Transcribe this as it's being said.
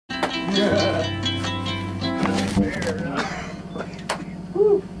So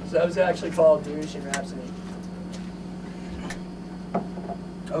that was actually called Douching Rhapsody.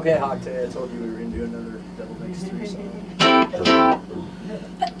 Okay, Hawktail, I told you we were going to do another double mix 3 song.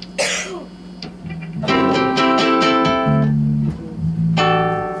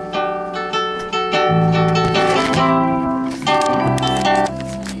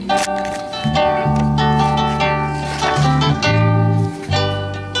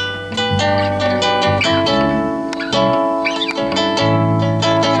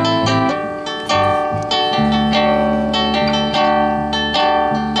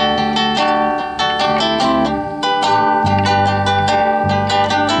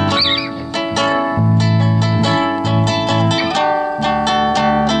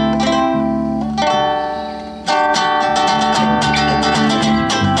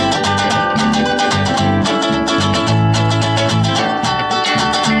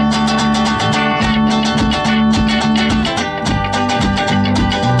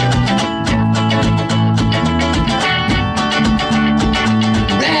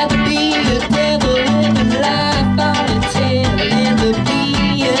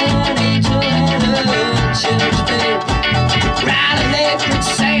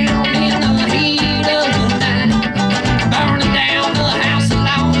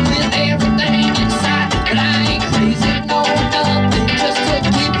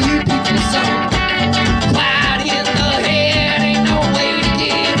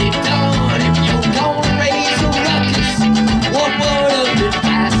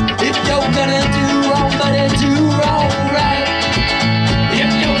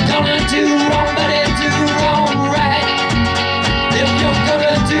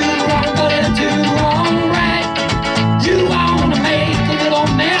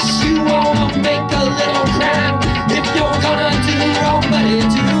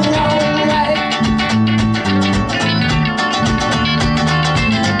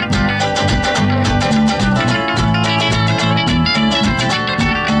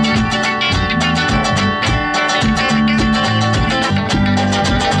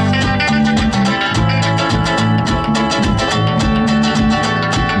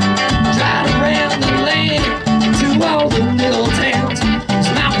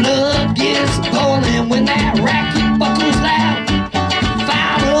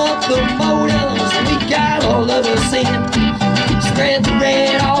 Spread the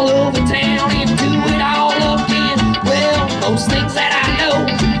red all over town and do it all again. Well, most things that I know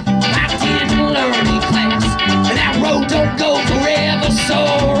I didn't learn in class, and that road don't go forever, so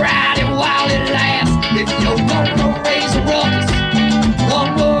ride it while it lasts. If you're gonna raise a ruckus,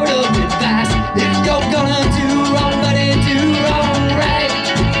 one word of advice: if you're gonna do wrong, buddy, do wrong right.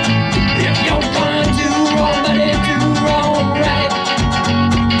 If you're gonna do wrong, buddy, do wrong right.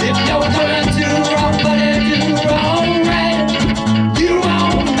 If you're gonna do wrong, buddy, do wrong right. You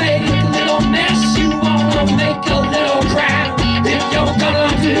wanna make a little mess, you wanna make a little crime. If you're gonna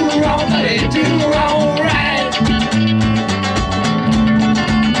do wrong, buddy, do wrong right.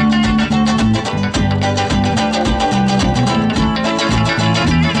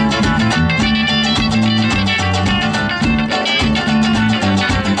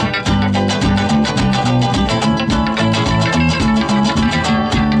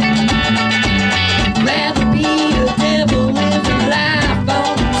 Rather be a devil living life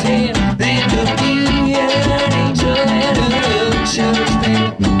on the tail than to be an angel at a church bell.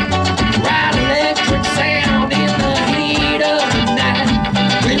 Right electric sound in the heat of the night.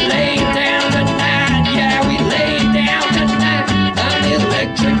 We lay down tonight, yeah, we lay down tonight. I'm the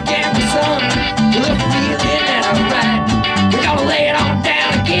electric and the sun, we're feeling it alright. We're gonna lay it on down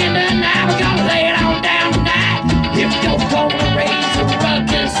again tonight, we're gonna lay it on down tonight. If you're gonna raise a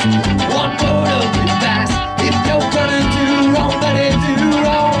ruckus, one word of advice: if you're gonna do wrong, buddy, do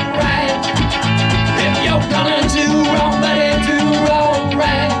wrong right. If you're gonna do wrong, buddy, do wrong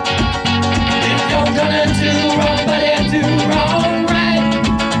right. If you're gonna do wrong, buddy, do wrong right.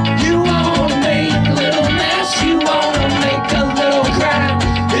 You wanna make a little mess, you wanna make a little crime.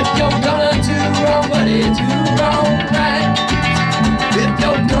 If you're gonna do wrong, buddy, do wrong right. If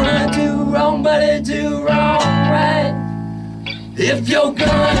you're gonna do wrong, buddy, do wrong right. If you're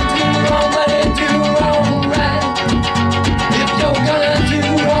gonna do wrong, buddy, do wrong right. If you're gonna